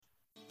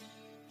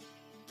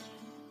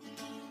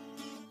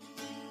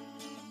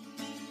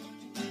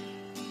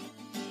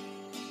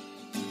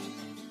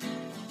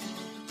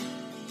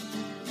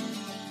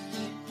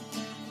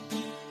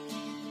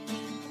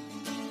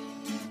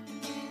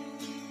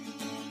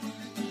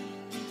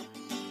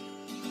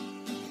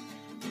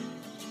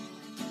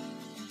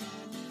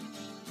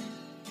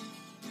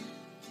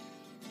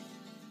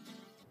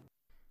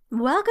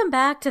Welcome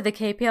back to the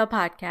KPL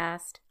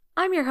podcast.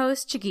 I'm your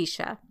host,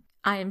 Chigisha.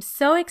 I am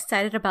so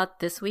excited about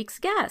this week's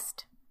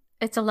guest.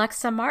 It's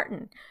Alexa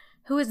Martin,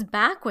 who is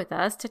back with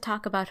us to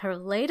talk about her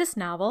latest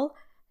novel,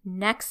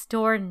 Next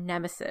Door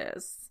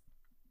Nemesis.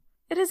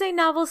 It is a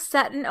novel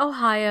set in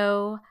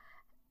Ohio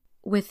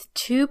with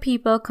two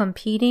people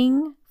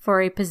competing for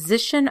a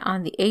position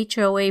on the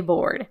HOA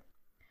board.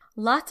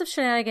 Lots of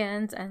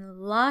shenanigans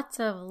and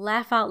lots of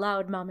laugh out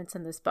loud moments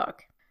in this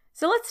book.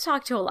 So let's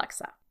talk to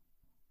Alexa.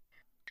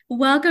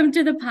 Welcome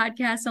to the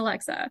podcast,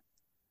 Alexa.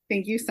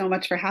 Thank you so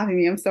much for having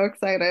me. I'm so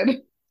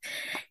excited.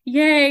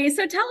 Yay.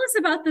 So tell us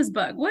about this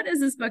book. What is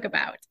this book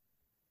about?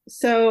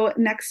 So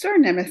Next Door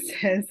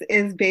Nemesis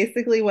is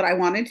basically what I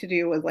wanted to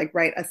do was like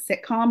write a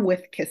sitcom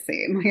with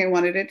kissing. Like I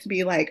wanted it to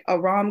be like a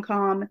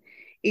rom-com,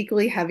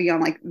 equally heavy on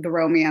like the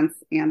romance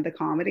and the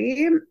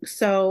comedy.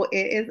 So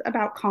it is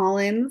about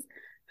Collins,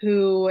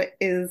 who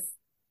is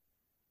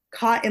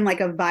caught in like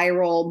a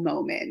viral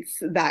moment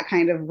that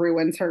kind of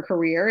ruins her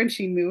career, and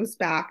she moves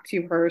back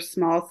to her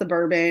small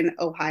suburban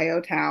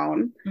Ohio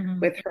town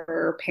with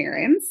her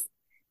parents,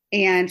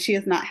 and she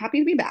is not happy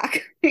to be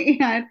back.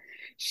 And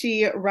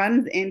she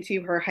runs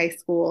into her high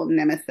school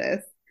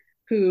nemesis,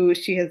 who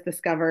she has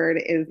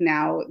discovered is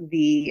now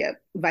the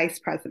vice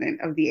president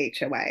of the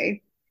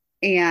HOA,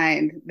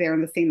 and they're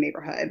in the same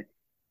neighborhood.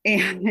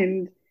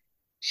 And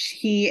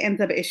he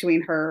ends up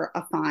issuing her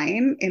a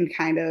fine and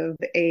kind of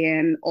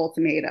an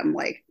ultimatum,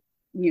 like,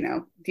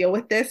 deal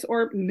with this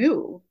or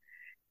move.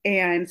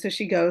 And so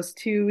she goes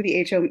to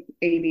the HOA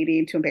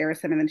meeting to embarrass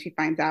him, and then she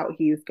finds out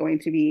he's going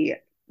to be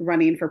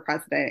running for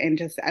president, and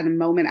just at a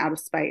moment out of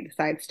spite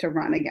decides to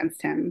run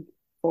against him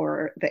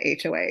for the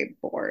HOA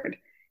board.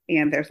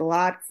 And there's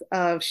lots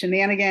of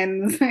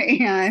shenanigans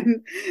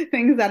and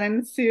things that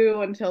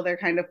ensue until they're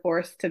kind of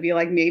forced to be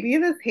like, maybe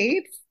this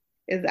hate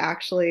is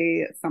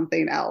actually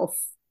something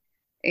else.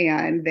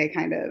 And they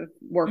kind of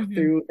work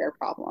through their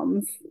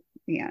problems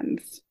and,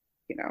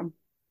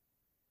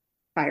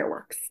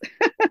 fireworks.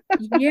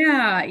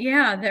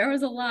 Yeah, there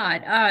was a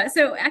lot.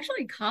 So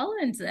actually,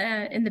 Collins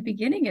in the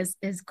beginning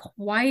is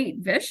quite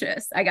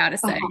vicious. I gotta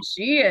say,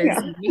 she is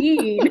Yeah.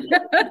 mean.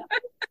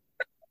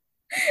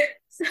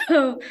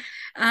 So,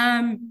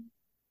 um,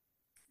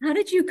 how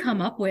did you come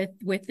up with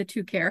the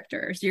two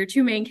characters, your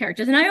two main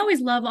characters? And I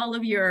always love all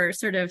of your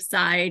sort of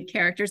side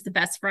characters, the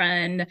best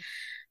friend,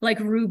 like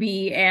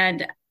Ruby,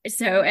 and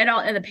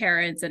the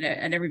parents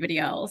and everybody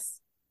else.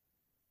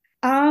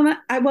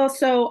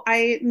 So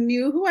I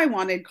knew who I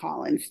wanted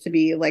Collins to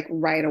be like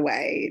right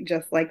away,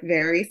 just like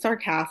very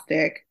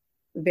sarcastic,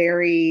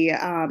 very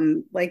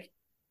like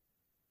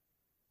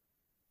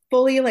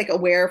fully like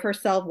aware of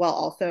herself while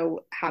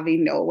also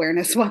having no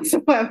awareness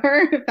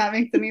whatsoever, if that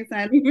makes any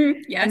sense.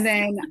 And Yes.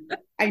 then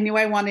I knew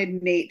I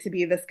wanted Nate to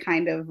be this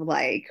kind of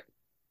like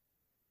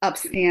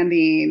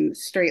upstanding,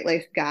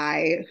 straight-laced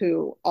guy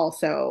who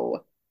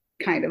also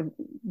kind of,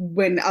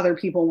 when other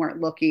people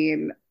weren't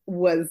looking,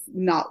 was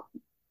not,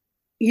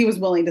 he was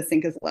willing to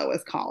sink as low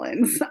as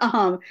Collins.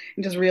 And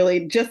just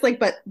really just like,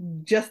 but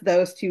just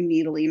those two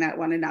needling at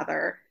one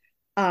another.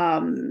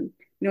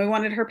 I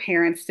wanted her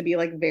parents to be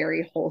like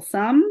very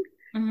wholesome.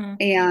 Mm-hmm.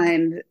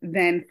 And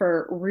then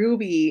for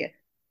Ruby,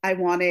 I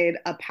wanted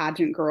a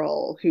pageant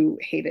girl who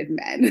hated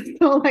men.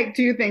 So like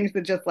two things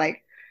that just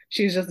like,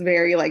 she's just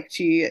very like,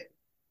 she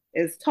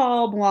is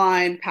tall,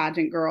 blonde,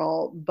 pageant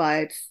girl,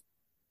 but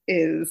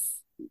is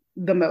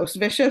the most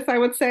vicious, I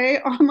would say,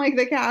 on like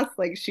the cast.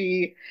 Like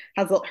she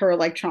has her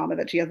like trauma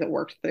that she hasn't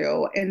worked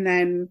through. And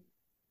then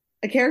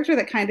a character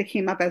that kind of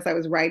came up as I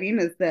was writing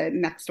is the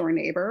next door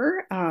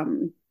neighbor,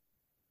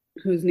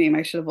 whose name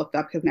I should have looked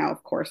up because now,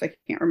 of course, I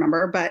can't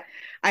remember. But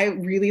I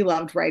really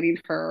loved writing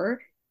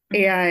her.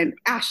 Mm-hmm. And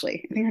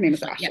Ashley, I think her name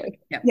is Ashley.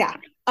 Yep. Yeah.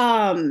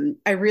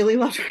 I really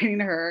loved writing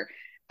her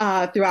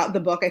throughout the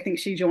book. I think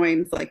she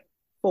joins like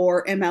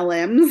 4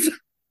 MLMs.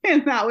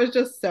 And that was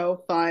just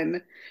so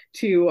fun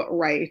to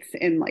write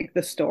in like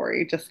the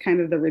story, just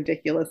kind of the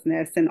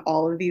ridiculousness and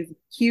all of these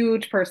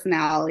huge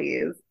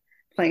personalities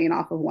playing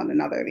off of one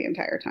another the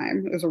entire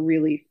time. It was a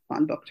really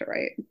fun book to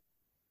write.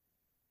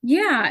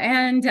 Yeah,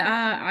 and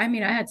I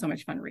mean, I had so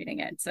much fun reading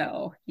it.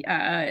 So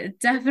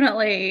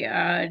definitely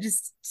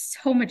just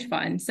so much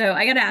fun. So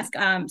I got to ask,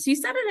 so you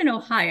said it in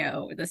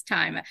Ohio this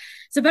time.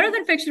 So Better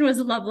Than Fiction was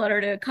a love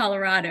letter to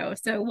Colorado.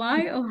 So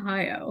why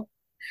Ohio?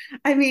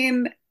 I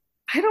mean,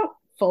 I don't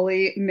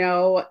fully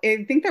know.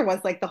 I think there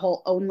was like the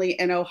whole only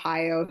in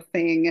Ohio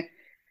thing.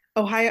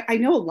 Ohio, I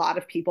know a lot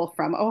of people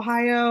from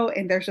Ohio,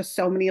 and there's just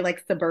so many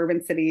like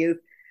suburban cities.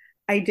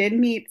 I did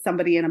meet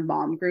somebody in a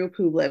mom group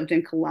who lived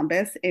in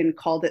Columbus and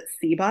called it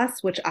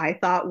C-Bus, which I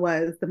thought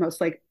was the most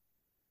like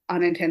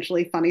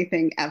unintentionally funny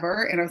thing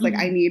ever. And I was like,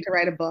 I Mhm. need to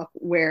write a book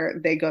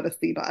where they go to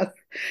C-Bus.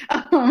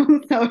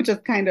 So it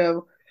just kind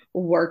of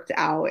worked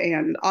out.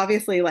 And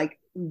obviously, like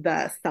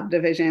the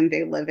subdivision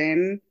they live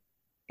in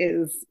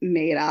is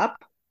made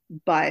up.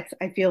 But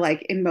I feel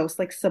like in most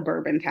like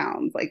suburban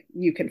towns, like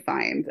you can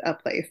find a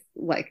place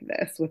like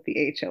this with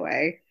the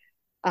HOA.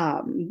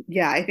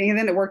 Yeah, I think, and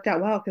then it worked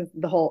out well because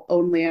the whole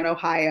only in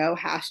Ohio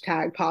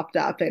hashtag popped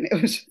up, and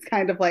it was just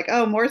kind of like,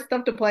 oh, more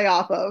stuff to play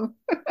off of.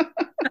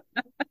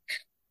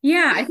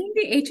 Yeah, I think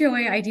the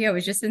HOA idea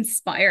was just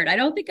inspired. I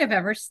don't think I've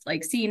ever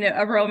like seen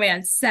a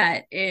romance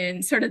set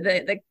in sort of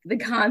the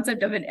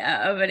concept of an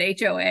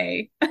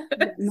HOA.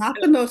 Yeah, not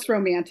the So most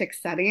romantic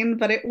setting,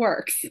 but it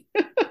works.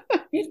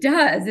 it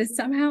does. It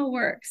somehow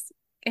works.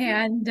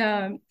 And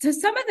so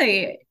some of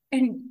the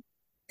and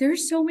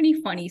there's so many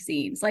funny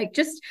scenes, like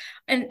just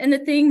and the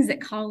things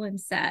that Colin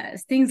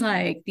says, things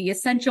like the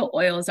essential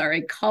oils are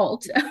a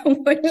cult,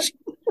 which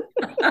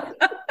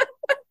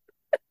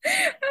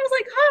I was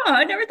like, huh,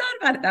 I never thought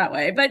about it that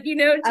way. But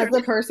As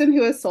a person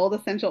who has sold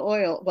essential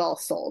oil, well,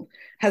 sold,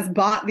 has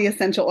bought the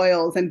essential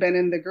oils and been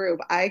in the group,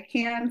 I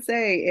can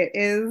say it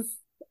is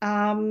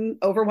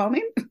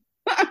overwhelming.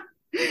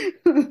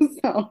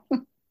 So,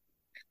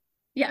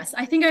 yes,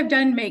 I think I've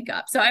done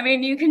makeup. So I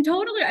mean, you can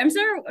totally. I'm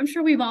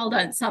sure we've all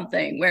done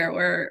something where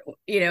we're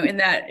in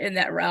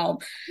that realm.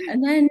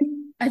 And then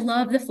I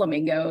love the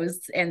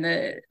flamingos and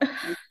the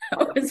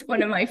that was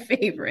one of my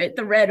favorite,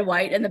 the red,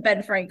 white, and the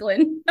Ben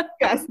Franklin.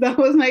 yes,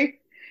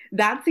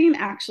 that scene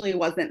actually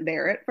wasn't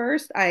there at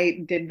first.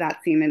 I did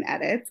that scene in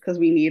edits because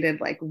we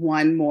needed like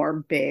one more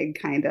big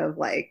kind of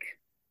like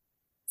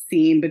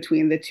scene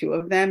between the two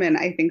of them. And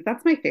I think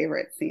that's my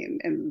favorite scene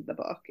in the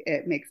book.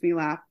 It makes me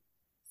laugh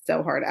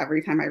so hard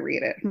every time I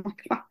read it. I'm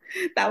like, wow,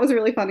 that was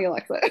really funny,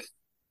 Alexa.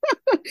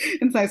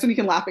 It's nice when you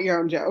can laugh at your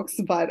own jokes,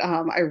 but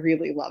I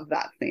really love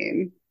that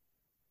scene.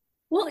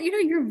 Well,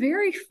 you're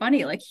very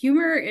funny. Like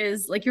humor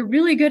is like you're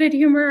really good at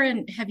humor.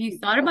 And have you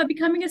thought about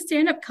becoming a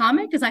stand-up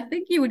comic? Because I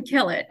think you would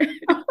kill it.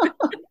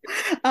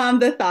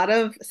 The thought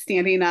of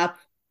standing up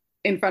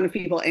in front of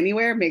people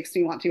anywhere makes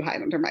me want to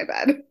hide under my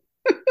bed.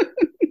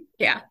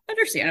 Yeah,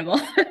 understandable.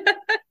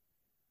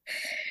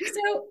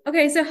 So,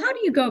 okay, so how do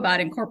you go about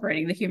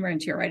incorporating the humor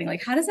into your writing?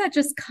 Like, how does that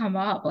just come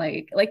up?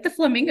 Like the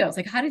flamingos,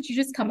 like how did you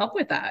just come up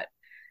with that?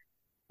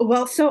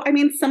 Well, so I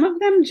mean, some of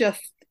them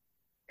just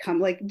come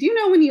like, do you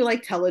know when you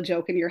like tell a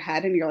joke in your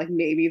head and you're like,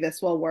 maybe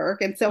this will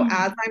work? And so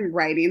as Mhm. I'm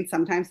writing,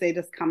 sometimes they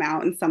just come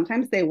out and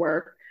sometimes they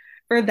work.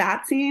 For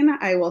that scene,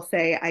 I will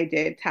say I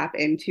did tap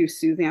into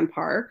Suzanne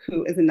Park,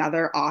 who is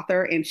another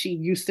author, and she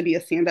used to be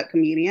a stand-up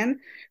comedian.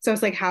 So I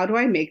was like, how do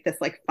I make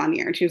this like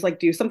funnier? And she was like,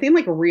 do something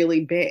like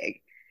really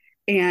big.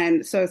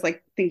 And so I was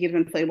like thinking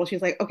of inflatable.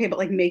 She's like, okay, but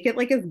like make it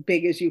like as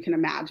big as you can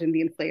imagine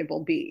the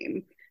inflatable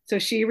being. So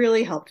she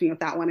really helped me with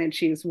that one. And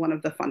she's one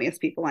of the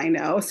funniest people I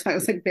know. So I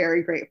was like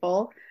very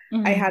grateful I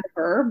Mhm. had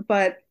her.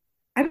 But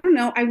I don't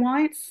know.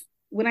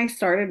 When I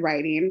started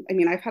writing, I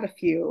mean, I've had a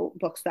few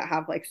books that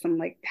have like some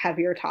like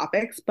heavier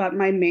topics, but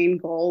my main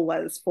goal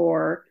was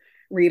for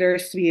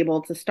readers to be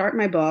able to start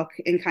my book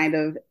and kind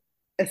of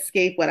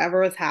escape whatever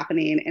was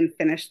happening and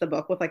finish the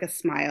book with like a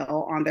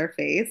smile on their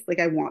face. Like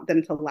I want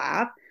them to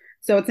laugh.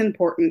 So it's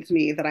important to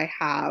me that I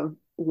have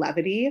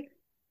levity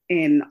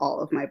in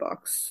all of my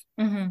books.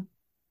 Mhm.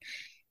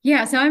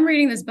 Yeah, so I'm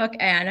reading this book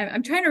and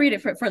I'm trying to read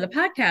it for the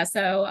podcast.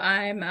 So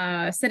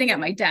I'm sitting at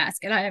my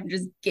desk and I am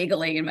just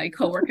giggling, and my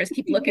coworkers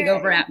keep looking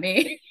over Yay. at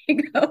me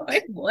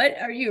going,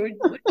 what are you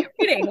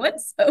reading?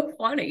 What's so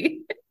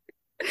funny?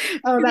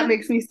 Oh, that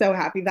makes me so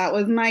happy. That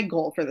was my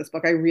goal for this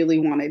book. I really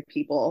wanted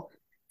people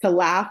to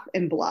laugh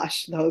and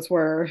blush. That's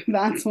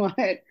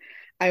what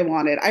I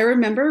wanted. I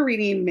remember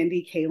reading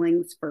Mindy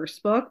Kaling's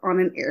first book on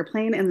an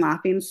airplane and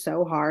laughing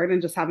so hard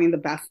and just having the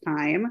best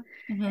time.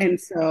 Mhm. And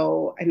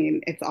so, I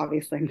mean, it's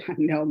obviously I'm not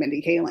no Mindy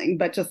Kaling,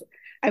 but just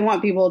I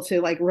want people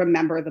to like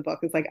remember the book.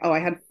 It's like, oh, I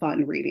had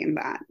fun reading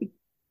that.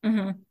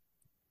 Mhm.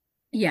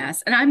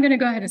 Yes, and I'm going to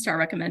go ahead and start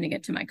recommending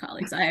it to my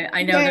colleagues.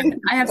 I know that Yay.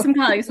 I have some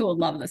colleagues who will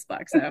love this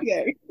book. So,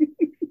 Yay.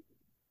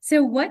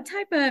 so what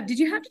type of did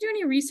you have to do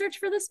any research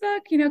for this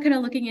book? Kind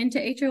of looking into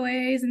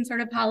HOAs and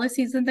sort of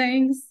policies and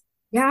things.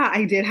 Yeah,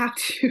 I did have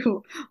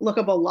to look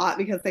up a lot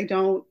because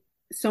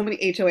so many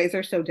HOAs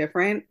are so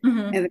different. Hmm.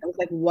 And it was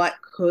like, what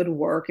could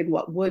work and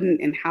what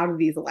wouldn't, and how do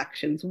these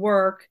elections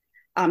work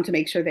to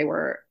make sure they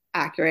were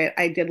accurate.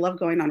 I did love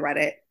going on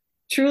Reddit.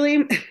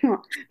 Truly,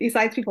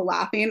 besides people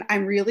laughing,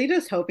 I'm really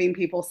just hoping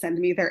people send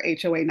me their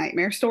HOA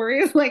nightmare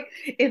stories. Like,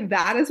 if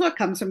that is what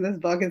comes from this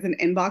book is an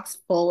inbox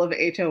full of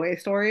HOA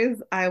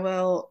stories, I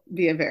will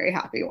be a very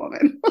happy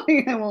woman.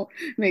 Like, it will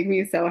make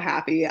me so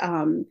happy.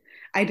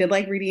 I did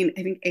like reading,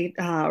 I think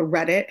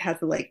Reddit has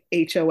the like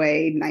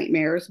HOA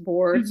nightmares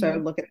board. So I would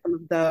Hmm. look at some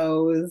of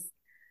those.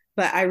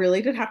 But I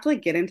really did have to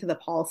like get into the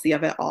policy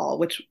of it all,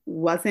 which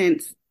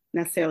wasn't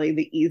necessarily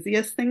the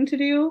easiest thing to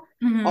do.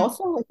 Hmm.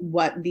 Also, like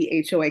what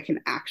the HOA can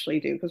actually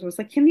do, because it was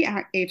like, can the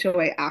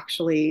HOA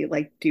actually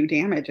like do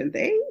damage? And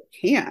they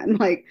can,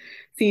 like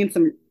seeing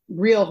some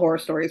real horror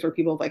stories where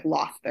people have like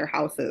lost their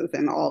houses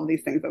and all of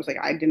these things. I was like,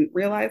 I didn't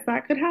realize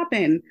that could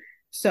happen.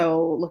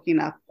 So looking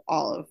up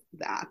all of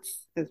that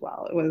as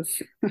well. It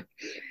was,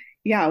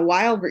 yeah,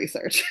 wild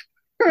research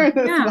for this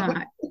book.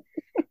 Yeah.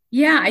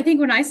 Yeah. I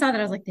think when I saw that,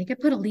 I was like, they could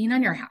put a lien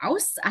on your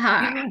house.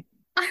 Yeah.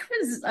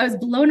 I was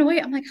blown away.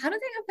 I'm like, how do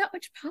they have that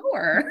much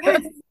power?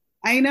 Yes.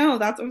 I know.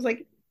 That's what I was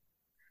like.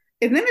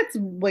 and then it's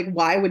like,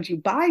 why would you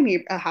buy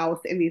a house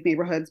in these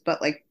neighborhoods?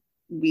 But like,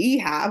 we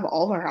have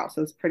all of our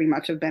houses pretty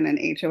much have been in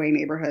HOA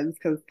neighborhoods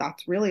because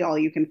that's really all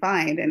you can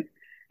find. And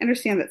I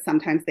understand that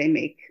sometimes they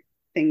make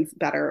things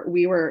better.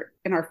 We were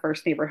in our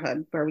first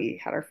neighborhood where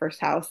we had our first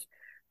house.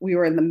 We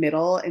were in the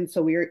middle, and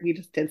so we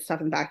just did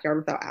stuff in the backyard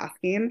without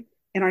asking.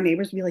 And our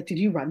neighbors would be like, "Did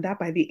you run that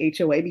by the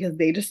HOA?" Because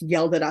they just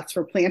yelled at us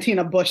for planting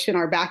a bush in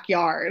our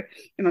backyard.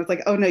 And I was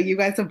like, "Oh no, you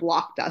guys have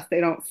blocked us. They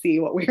don't see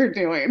what we are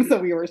doing." So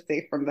we were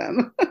safe from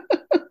them.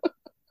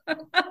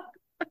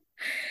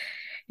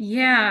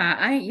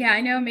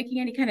 I know making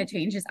any kind of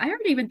changes. I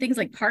heard even things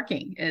like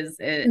parking is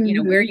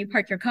where Mhm. you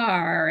park your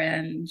car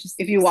and just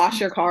If you wash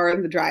your car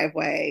in the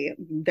driveway,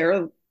 there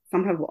are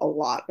sometimes a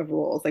lot of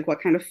rules, like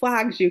what kind of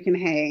flags you can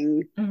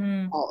hang,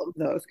 Mhm. all of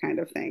those kind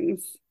of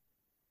things.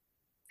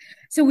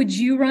 So would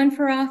you run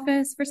for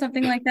office for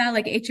something like that,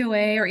 like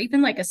HOA or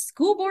even like a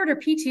school board or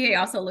PTA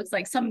also looks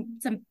like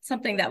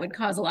something that would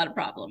cause a lot of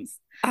problems.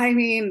 I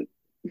mean,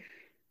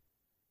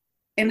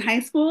 in high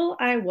school,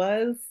 I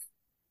was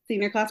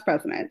senior class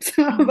president,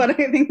 but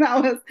I think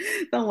that was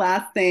the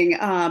last thing.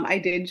 I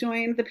did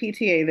join the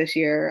PTA this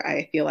year.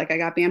 I feel like I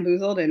got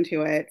bamboozled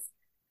into it,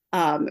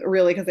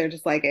 really, because they're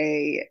just like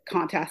a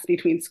contest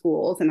between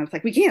schools, and I was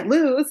like, we can't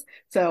lose,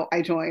 so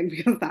I joined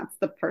because that's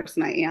the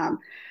person I am.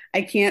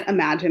 I can't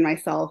imagine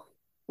myself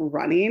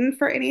running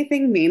for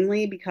anything,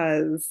 mainly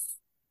because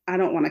I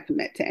don't want to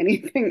commit to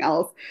anything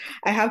else.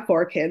 I have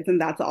 4 kids, and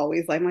that's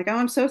always like, I'm like, oh,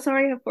 I'm so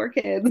sorry, I have 4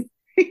 kids.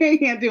 I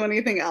can't do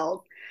anything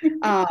else.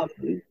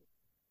 Um,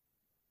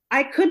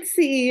 I could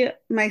see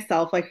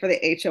myself like for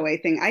the HOA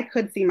thing, I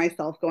could see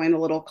myself going a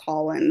little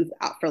Collins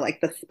out for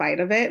like the spite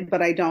of it,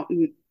 but I don't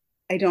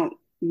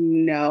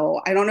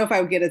know. I don't know if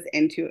I would get as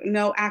into it.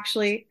 No,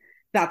 actually,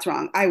 that's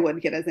wrong. I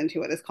would get as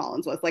into it as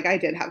Collins was. Like I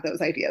did have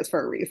those ideas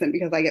for a reason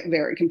because I get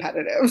very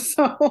competitive.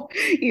 So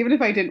even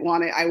if I didn't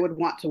want it, I would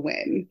want to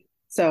win.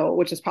 So,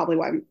 which is probably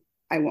why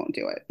I won't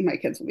do it. My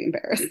kids will be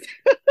embarrassed.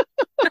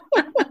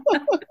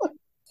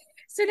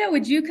 So now,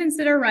 would you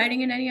consider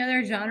writing in any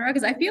other genre?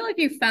 Because I feel like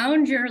you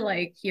found your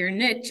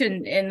niche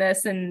in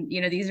this and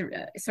these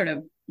sort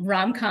of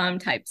rom-com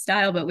type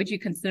style. But would you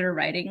consider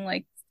writing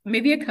like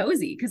maybe a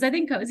cozy? Because I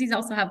think cozies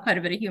also have quite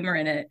a bit of humor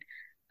in it.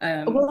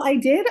 Um, Well, I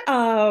did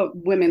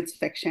women's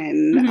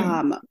fiction,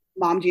 mhm.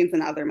 Mom Jeans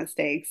and Other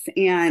Mistakes,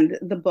 and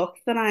the book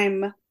that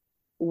I'm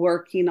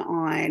working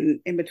on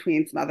in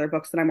between some other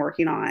books that I'm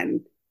working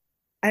on,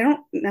 I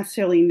don't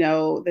necessarily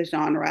know the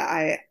genre.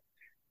 I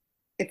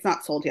It's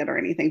not sold yet or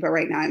anything, but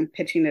right now I'm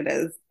pitching it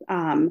as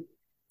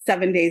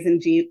 7 Days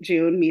in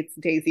June meets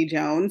Daisy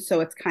Jones.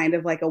 So it's kind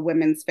of like a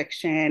women's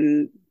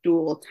fiction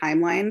dual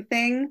timeline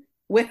thing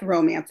with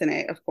romance in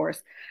it, of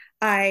course.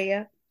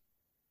 I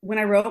When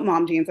I wrote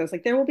Mom Jeans, I was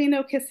like, there will be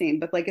no kissing.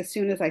 But like as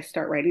soon as I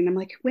start writing, I'm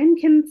like, when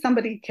can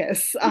somebody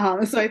kiss? So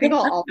I think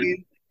I'll always,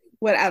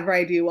 whatever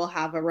I do, will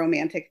have a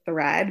romantic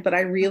thread. But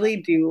I really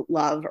do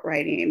love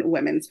writing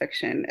women's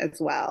fiction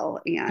as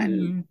well, and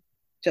Mhm.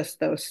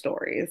 just those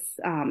stories.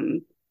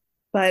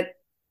 But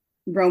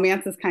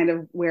romance is kind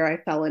of where I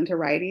fell into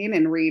writing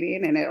and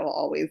reading, and it'll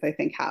always, I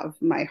think, have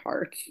my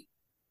heart.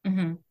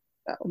 Mhm.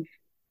 So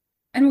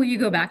And will you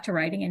go back to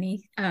writing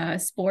any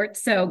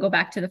sports? So go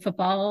back to the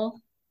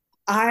football.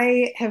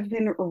 I have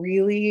been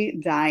really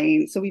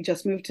dying. So we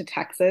just moved to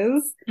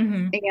Texas,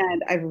 Mhm.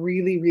 and I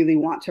really, really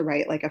want to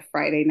write like a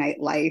Friday Night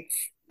Lights,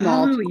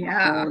 small Oh yeah.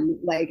 town,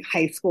 like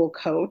high school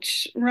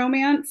coach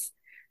romance.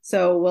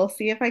 So we'll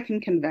see if I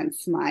can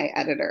convince my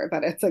editor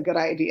that it's a good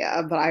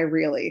idea, but I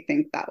really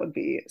think that would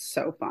be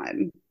so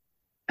fun.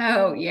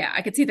 Oh yeah.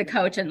 I could see the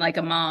coach and like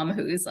a mom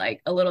who's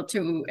like a little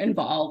too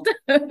involved.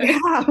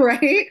 Yeah,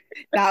 right.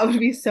 That would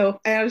be so,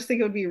 I just think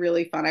it would be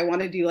really fun. I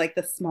want to do like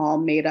the small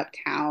made up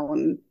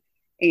town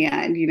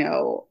and,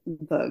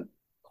 the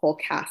whole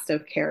cast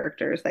of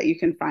characters that you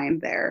can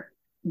find there.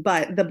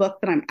 But the book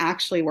that I'm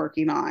actually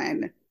working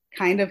on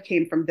kind of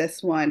came from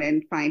this one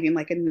and finding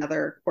like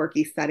another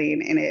quirky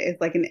setting, and it is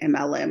like an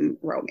MLM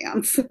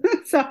romance.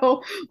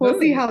 So we'll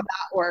see Ooh. how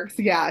that works.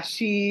 Yeah,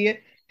 she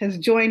has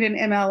joined an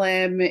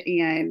MLM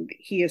and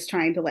he is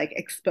trying to like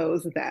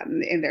expose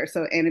them in there.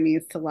 So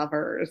enemies to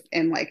lovers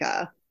in like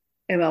a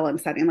MLM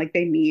setting, like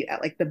they meet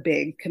at like the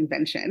big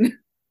convention.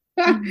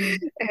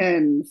 Mhm.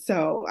 And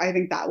so I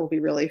think that will be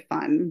really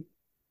fun.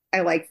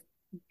 I like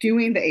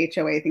doing the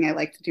HOA thing. I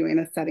like to do in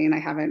a setting I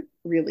haven't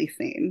really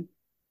seen.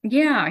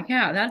 Yeah,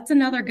 that's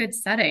another good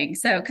setting.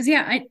 So, because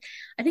I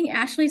think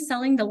Ashley's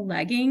selling the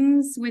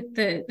leggings with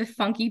the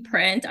funky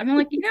print. I'm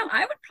like,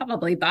 I would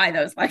probably buy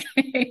those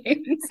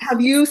leggings.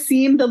 Have you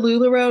seen the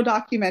LuLaRoe Yes,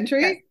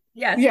 documentary?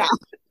 yes, Yeah,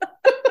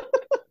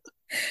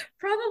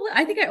 probably.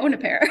 I think I own a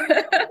pair.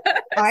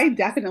 I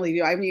definitely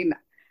do. I mean,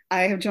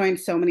 I have joined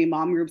so many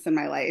mom groups in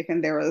my life,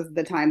 and there was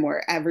the time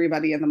where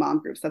everybody in the mom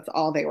groups, that's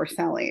all they were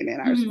selling.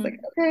 And I was just like,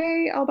 Mhm.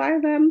 okay, I'll buy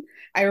them.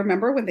 I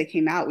remember when they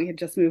came out, we had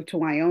just moved to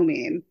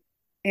Wyoming,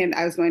 and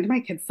I was going to my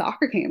kids'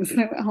 soccer games, and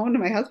I went home to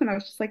my husband. I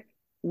was just like,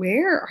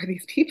 where are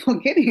these people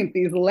getting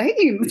these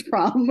leggings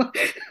from?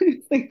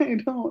 It's like,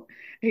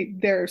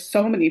 there are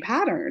so many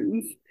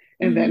patterns.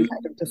 and then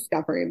kind of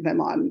discovering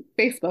them on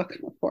Facebook,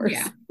 of course.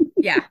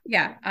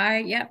 Yeah.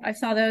 I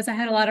saw those. I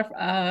had a lot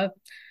of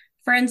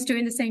friends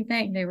doing the same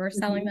thing. They were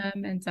selling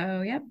them. And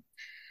so, yep.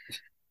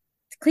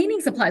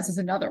 Cleaning supplies was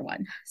another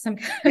one.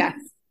 Yes.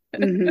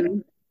 Mm-hmm.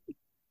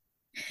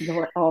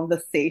 All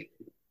the safe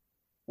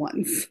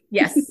ones.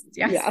 Yes.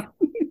 Yeah.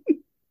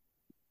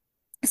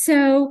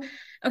 So,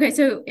 okay,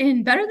 so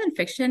in Better Than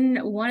Fiction,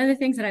 one of the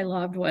things that I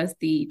loved was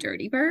the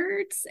Dirty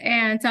Birds.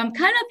 And so I'm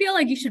kind of feel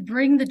like you should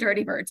bring the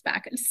Dirty Birds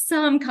back in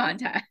some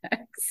context.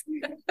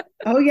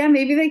 Oh yeah,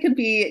 maybe they could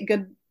be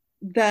good.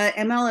 The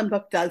MLM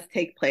book does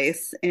take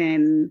place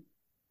in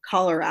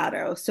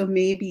Colorado, so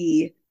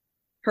maybe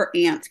her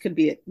aunt could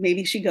be,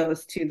 maybe she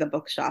goes to the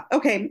bookshop.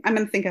 Okay, I'm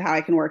gonna think of how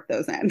I can work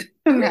those in.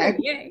 Okay.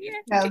 Yeah.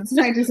 Yeah,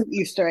 might do some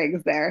Easter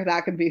eggs there.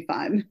 That could be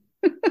fun.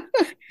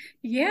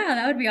 Yeah,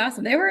 that would be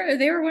awesome. They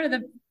were one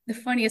of the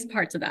funniest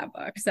parts of that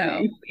book.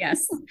 So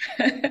yes.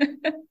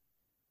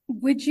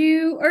 Would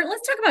you, or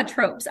let's talk about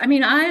tropes. I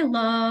mean,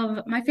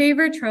 my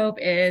favorite trope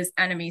is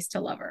enemies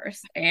to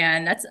lovers.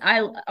 And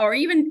or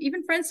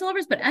even friends to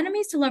lovers, but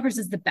enemies to lovers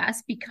is the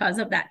best because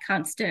of that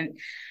constant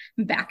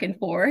back and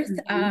forth.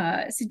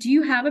 So do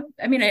you have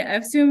I mean, I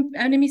assume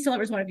enemies to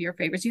lovers is one of your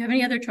favorites. Do you have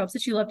any other tropes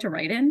that you love to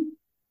write in?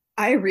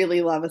 I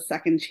really love a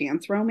second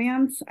chance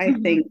romance. I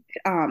think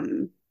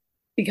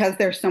because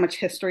there's so much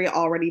history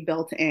already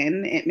built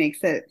in, it makes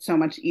it so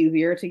much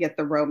easier to get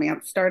the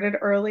romance started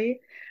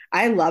early.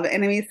 I love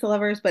enemies to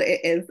lovers, but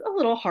it is a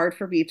little hard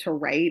for me to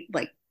write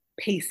like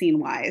pacing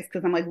wise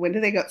because I'm like, when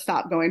do they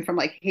stop going from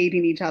like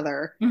hating each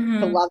other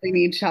to loving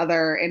each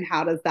other, and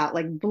how does that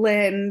like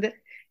blend?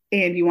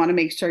 And you want to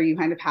make sure you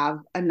kind of have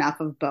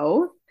enough of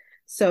both.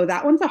 So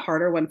that one's a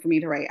harder one for me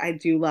to write. I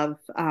do love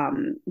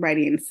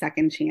writing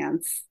second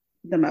chance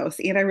the most,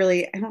 and I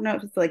don't know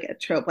if it's like a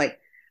trope. Like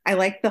I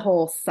like the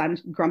whole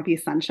grumpy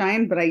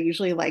sunshine, but I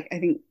usually like, I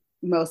think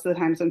most of the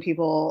times when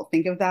people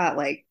think of that,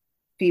 like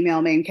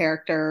female main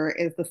character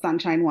is the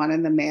sunshine one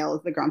and the male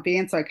is the grumpy.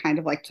 And so I kind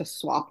of like to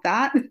swap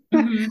that.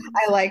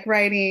 I like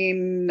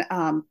writing,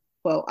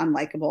 quote,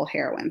 unlikable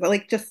heroines. I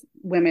like just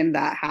women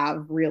that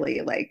have really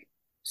like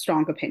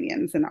strong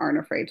opinions and aren't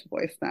afraid to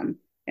voice them.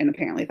 And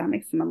apparently that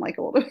makes them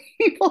unlikable to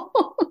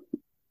people.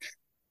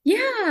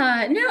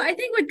 Yeah, no, I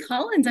think with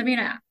Collins, I mean,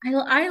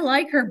 I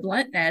like her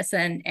bluntness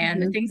and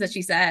the things that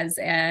she says,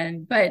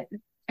 but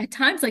at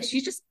times, like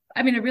she's just,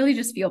 I mean, I really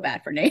just feel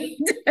bad for Nate.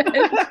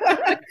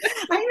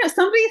 I know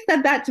somebody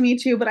said that to me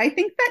too, but I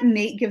think that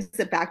Nate gives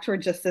it back to her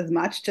just as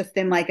much, just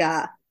in like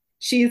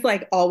she's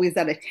like always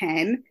at a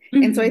 10.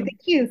 And so I think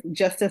he is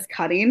just as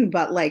cutting,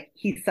 but like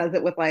he says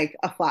it with like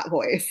a flat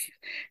voice.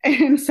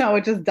 And so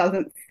it just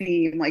doesn't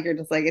seem like you're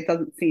just like, it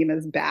doesn't seem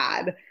as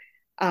bad.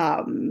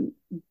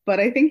 But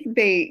I think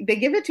they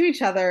give it to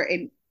each other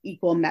in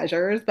equal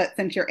measures, but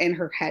since you're in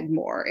her head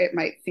more, it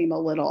might seem a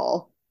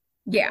little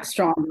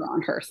stronger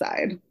on her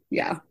side.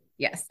 Yeah.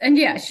 Yes. And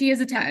yeah, she is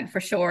a 10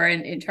 for sure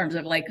in terms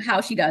of like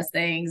how she does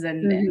things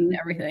and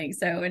everything.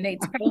 So and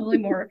Nate's probably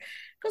more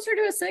closer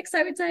to a 6,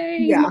 I would say.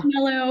 He's more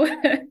mellow.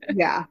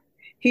 Yeah.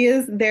 He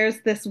is.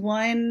 There's this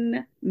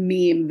one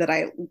meme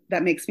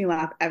that makes me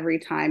laugh every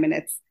time, and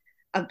it's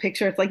a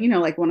picture. It's like,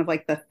 like one of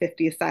like the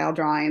 50s style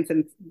drawings,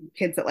 and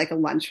kids at like a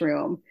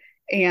lunchroom,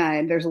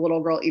 and there's a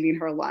little girl eating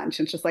her lunch.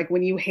 And it's just like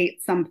when you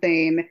hate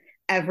something,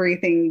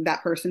 everything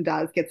that person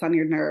does gets on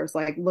your nerves.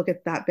 Like, look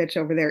at that bitch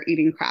over there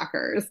eating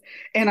crackers.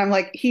 And I'm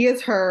like, he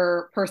is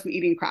her person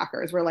eating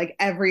crackers, where like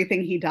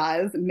everything he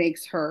does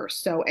makes her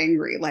so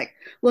angry. Like,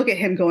 look at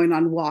him going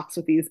on walks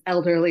with these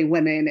elderly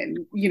women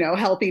and,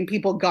 helping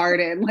people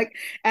garden. Like,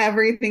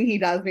 everything he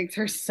does makes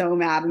her so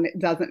mad, and it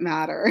doesn't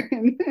matter.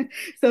 And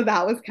so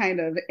that was kind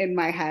of in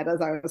my head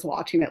as I was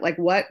watching it. Like,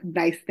 what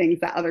nice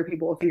things that other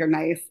people will think are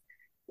nice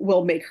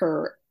will make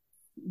her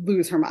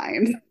lose her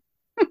mind.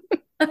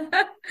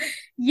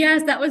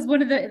 Yes, that was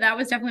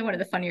definitely one of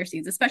the funnier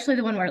scenes, especially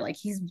the one where like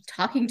he's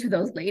talking to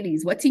those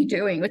ladies. What's he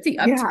doing? What's he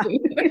up to?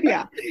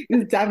 Yeah.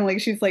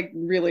 She's like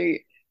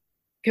really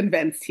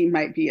convinced he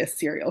might be a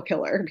serial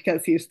killer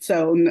because he's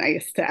so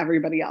nice to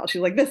everybody else.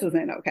 She's like, this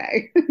isn't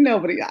okay.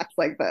 Nobody acts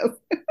like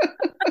this.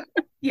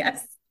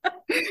 Yes.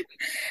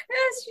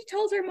 Yes, she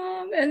tells her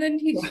mom, and then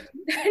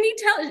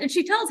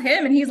she tells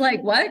him, and he's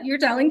like, "What? You're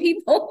telling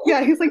people?"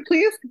 Yeah, he's like,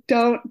 "Please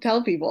don't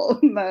tell people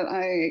that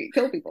I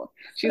kill people."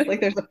 She's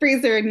like, "There's a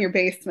freezer in your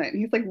basement." And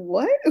he's like,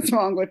 "What is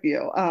wrong with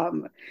you?"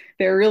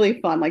 They're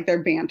really fun. Like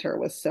their banter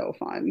was so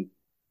fun.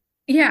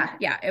 Yeah,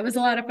 it was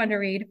a lot of fun to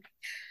read.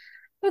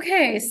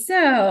 Okay,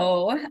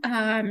 so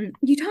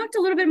you talked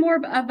a little bit more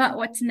about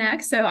what's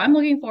next. So I'm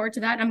looking forward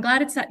to that. I'm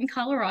glad it's set in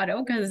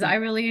Colorado because I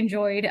really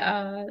enjoyed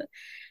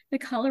the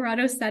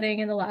Colorado setting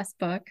in the last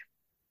book.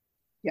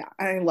 Yeah,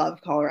 I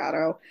love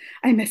Colorado.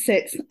 I miss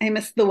it. I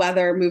miss the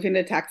weather. Moving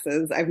to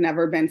Texas, I've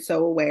never been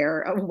so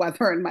aware of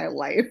weather in my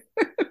life.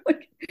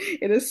 Like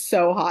it is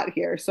so hot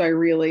here. So I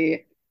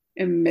really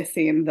am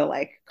missing the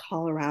like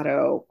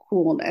Colorado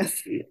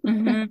coolness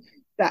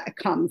that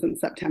comes in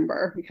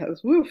September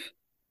because woof.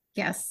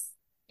 Yes.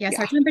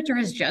 Our temperature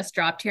has just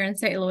dropped here in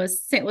St.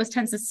 Louis. St. Louis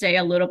tends to stay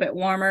a little bit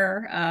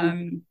warmer.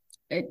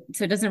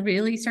 it doesn't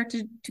really start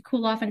to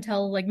cool off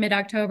until like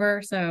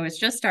mid-October. So it's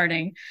just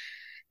starting.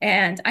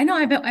 And I know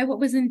I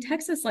was in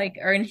Texas, like,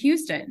 or in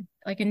Houston,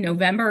 like in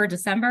November or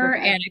December,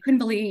 Okay. and I couldn't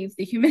believe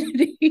the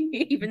humidity.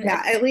 Even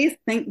Yeah, at least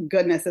thank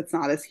goodness it's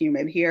not as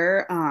humid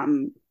here.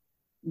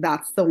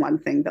 That's the one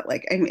thing that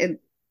like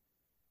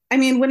I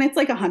mean, when it's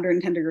like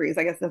 110 degrees,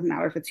 I guess it doesn't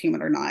matter if it's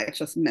humid or not. It's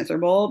just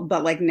miserable.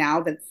 But like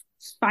now that's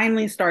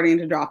finally starting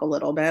to drop a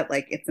little bit.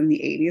 Like it's in the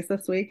 80s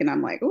this week, and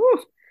I'm like,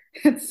 ooh,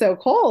 it's so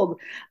cold.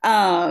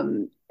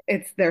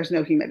 It's there's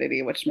no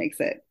humidity, which makes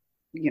it,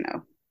 you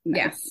know,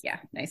 yeah, nice. yeah,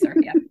 nicer.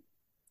 Yeah.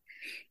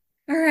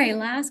 All right.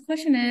 Last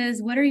question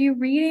is, what are you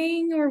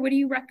reading, or what do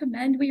you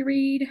recommend we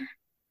read?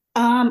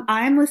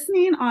 I'm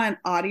listening on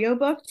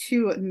audiobook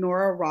to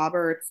Nora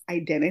Roberts'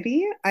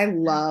 Identity. I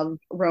love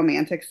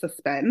romantic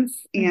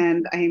suspense,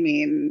 and I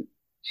mean,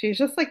 she's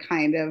just like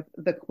kind of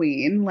the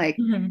queen. Like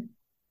Mm-hmm.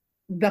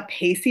 the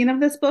pacing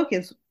of this book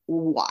is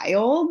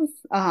wild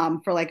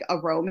for like a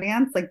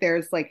romance. Like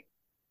there's like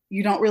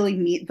you don't really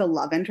meet the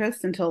love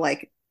interest until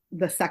like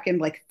the second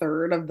like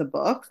third of the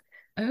book,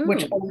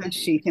 which Oh. only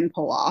she can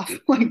pull off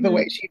like the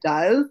way Mm-hmm. she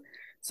does.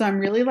 So I'm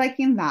really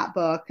liking that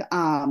book.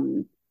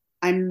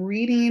 I'm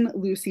reading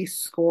Lucy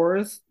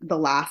Score's the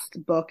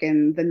last book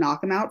in the Knock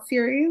 'Em Out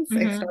series. I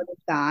Mm-hmm. started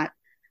that.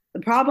 The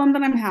problem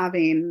that I'm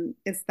having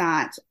is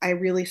that I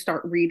really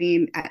start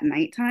reading at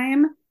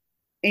nighttime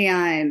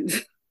and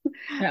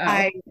Uh-oh.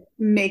 I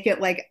make it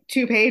like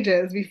 2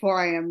 pages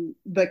before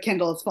the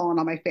Kindle has fallen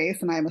on my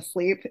face and I'm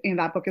asleep. And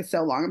that book is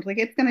so long. I'm like,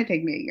 it's going to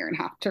take me a year and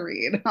a half to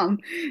read.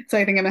 So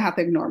I think I'm going to have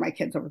to ignore my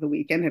kids over the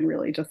weekend and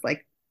really just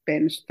like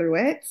binge through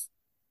it.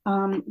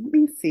 Let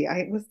me see.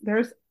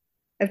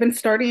 I've been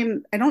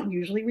starting, I don't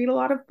usually read a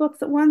lot of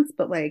books at once,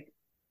 but like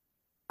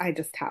I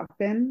just have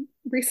been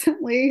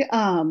recently.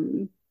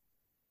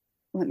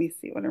 Let me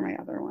see. What are my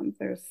other ones?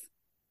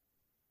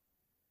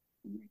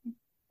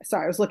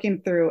 Sorry, I was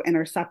looking through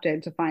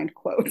Intercepted to find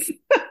quotes.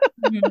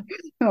 Mm-hmm.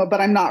 No, but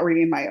I'm not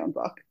reading my own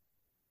book.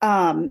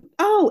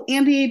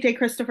 Andy De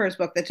Christopher's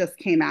book that just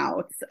came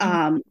out,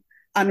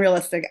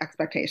 Unrealistic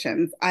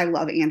Expectations. I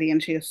love Andy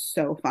and she is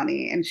so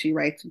funny and she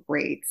writes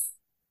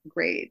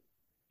great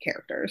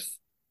characters.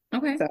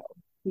 Okay. So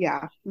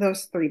yeah,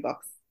 those 3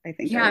 books I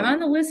think Yeah, are I'm really on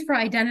the list for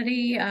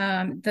Identity.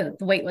 The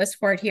wait list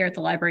for it here at the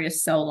library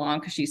is so long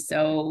because she's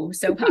so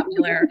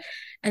popular.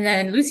 And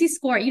then Lucy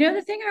Score,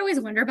 the thing I always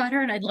wonder about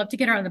her, and I'd love to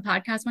get her on the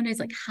podcast one day, is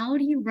like, how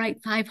do you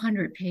write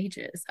 500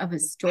 pages of a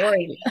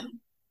story?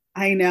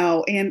 I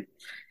know. And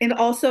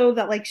also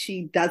that like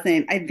she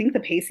doesn't, I think the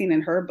pacing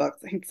in her books,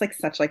 I think it's like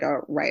such like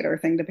a writer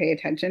thing to pay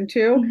attention to,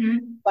 Mhm.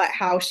 but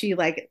how she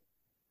like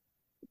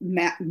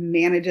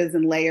manages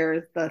and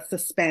layers the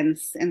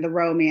suspense and the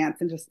romance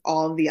and just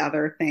all of the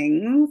other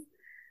things.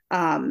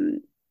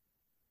 Um,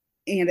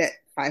 and at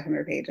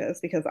 500 pages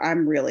because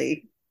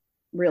really,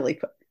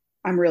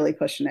 I'm really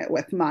pushing it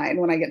with mine.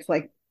 When I get to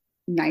like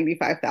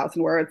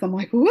 95,000 words, I'm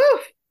like,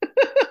 woof,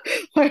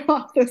 I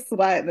off the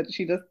sweat that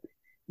she just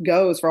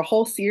goes for a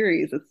whole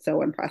series. It's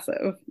so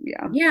impressive.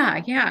 Yeah.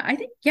 Yeah, yeah. I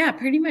think, yeah,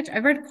 pretty much.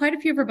 I've read quite a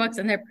few of her books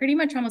and they're pretty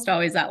much almost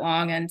always that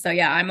long. And so,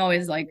 yeah, I'm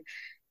always like,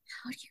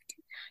 how do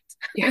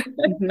Yeah. you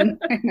do that?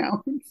 I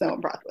know. It's so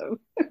impressive.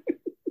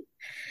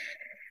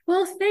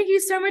 Well, thank you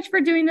so much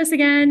for doing this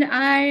again.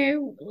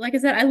 Like I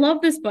said, I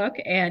love this book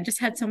and just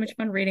had so much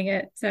fun reading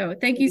it. So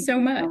thank you Thank so you so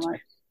much. much.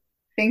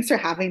 Thanks for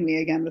having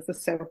me again. This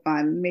is so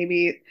fun.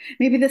 Maybe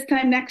this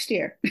time next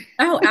year.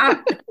 Oh,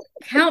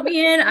 count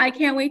me in. I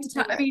can't wait to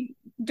talk. I Okay. mean,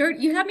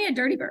 you have me a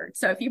dirty bird.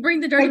 So if you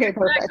bring the dirty Okay,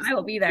 bird back, perfect. I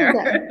will be there.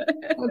 Okay.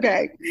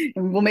 Okay.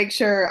 And we'll make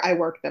sure I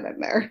work them in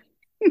there.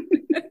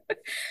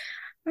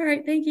 All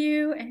right. Thank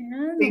you.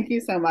 And Thank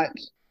you so much.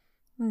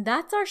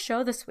 That's our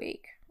show this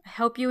week. I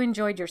hope you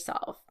enjoyed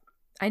yourself.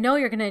 I know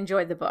you're going to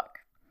enjoy the book.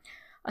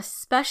 A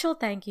special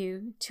thank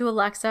you to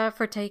Alexa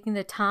for taking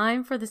the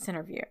time for this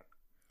interview.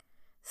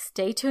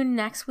 Stay tuned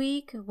next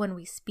week when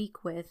we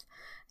speak with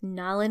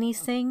Nalini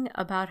Singh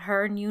about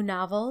her new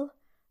novel,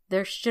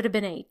 There Should Have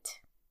Been 8.